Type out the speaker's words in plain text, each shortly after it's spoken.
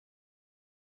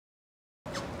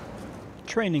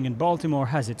Training in Baltimore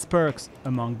has its perks,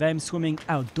 among them swimming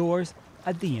outdoors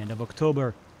at the end of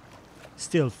October.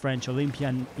 Still, French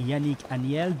Olympian Yannick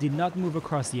Agnel did not move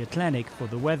across the Atlantic for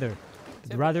the weather,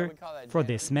 but rather for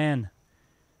this man.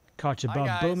 Coach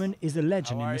Bob Bowman is a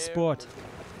legend in the sport,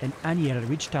 and Agnel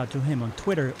reached out to him on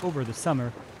Twitter over the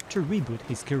summer to reboot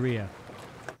his career.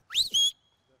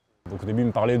 At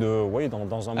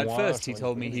first he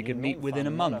told me he could meet within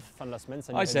a month.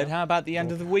 I said, how about the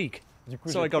end of the week?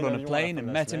 So I got on a plane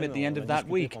and met him at the end of that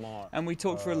week, and we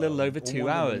talked for a little over 2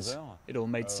 hours. It all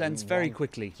made sense very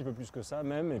quickly.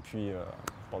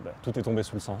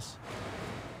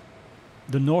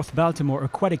 The North Baltimore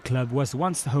Aquatic Club was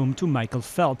once home to Michael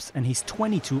Phelps and his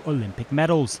 22 Olympic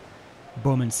medals.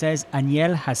 Bowman says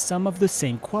Agnel has some of the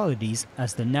same qualities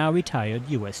as the now retired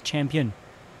US champion.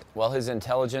 Well, his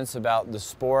intelligence about the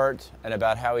sport and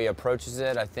about how he approaches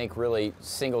it, I think really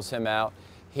singles him out.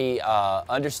 He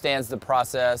understands the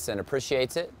process and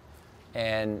appreciates it.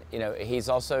 And, you know, he's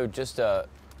also just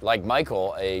like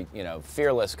Michael, a,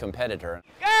 fearless competitor.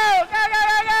 Go, go, go,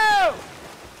 go, go!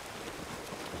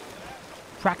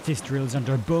 Practice drills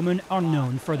under Bowman are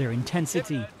known for their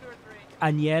intensity.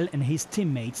 Agnel and his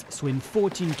teammates swim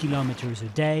 14 kilometers a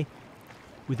day,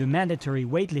 with a mandatory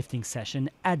weightlifting session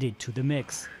added to the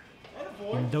mix.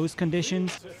 In those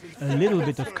conditions, a little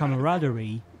bit of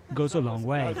camaraderie goes a long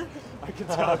way. I can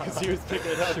tell because he was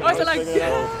picking it up.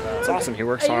 It's awesome. He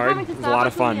works hard. It's a lot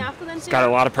of fun. He's got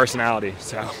a lot of personality.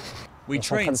 So we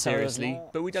train seriously,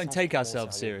 but we don't take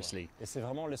ourselves seriously. This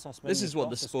is what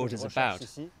the sport is about.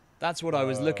 That's what I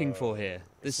was looking for here,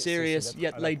 the serious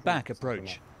yet laid-back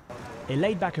approach. A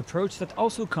laid-back approach that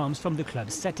also comes from the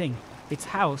club's setting. It's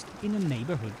housed in a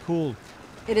neighborhood pool.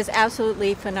 It is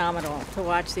absolutely phenomenal to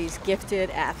watch these gifted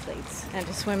athletes and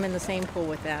to swim in the same pool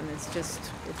with them. It's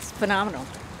phenomenal.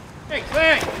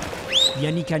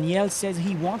 Yannick Agnel says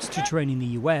he wants to train in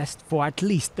the US for at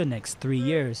least the next 3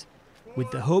 years,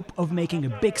 with the hope of making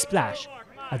a big splash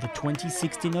at the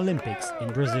 2016 Olympics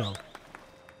in Brazil.